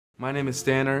My name is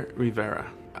Stanner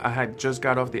Rivera. I had just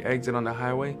got off the exit on the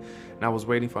highway and I was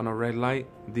waiting for a red light.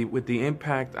 With the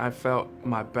impact, I felt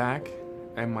my back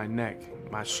and my neck,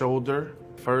 my shoulder.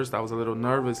 First, I was a little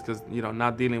nervous because,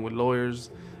 not dealing with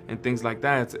lawyers and things like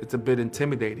that. It's a bit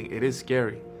intimidating. It is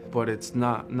scary, but it's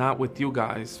not with you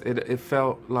guys. It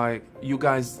felt like you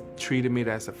guys treated me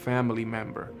as a family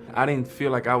member. I didn't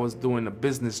feel like I was doing a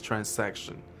business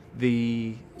transaction.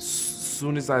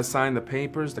 Soon as I signed the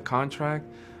papers, the contract,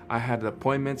 I had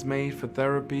appointments made for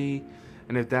therapy,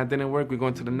 and if that didn't work, we're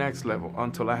going to the next level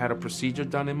until I had a procedure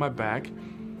done in my back,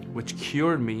 which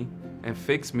cured me and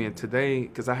fixed me. And today,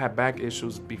 because I had back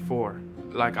issues before,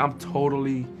 like I'm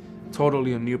totally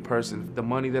a new person. The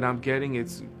money that I'm getting,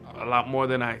 it's a lot more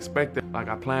than I expected. Like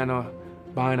I plan on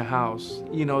buying a house.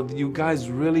 You guys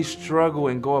really struggle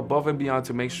and go above and beyond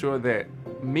to make sure that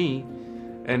me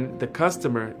and the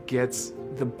customer gets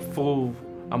the full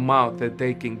amount that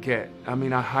they can get. I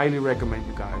mean, I highly recommend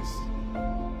you guys.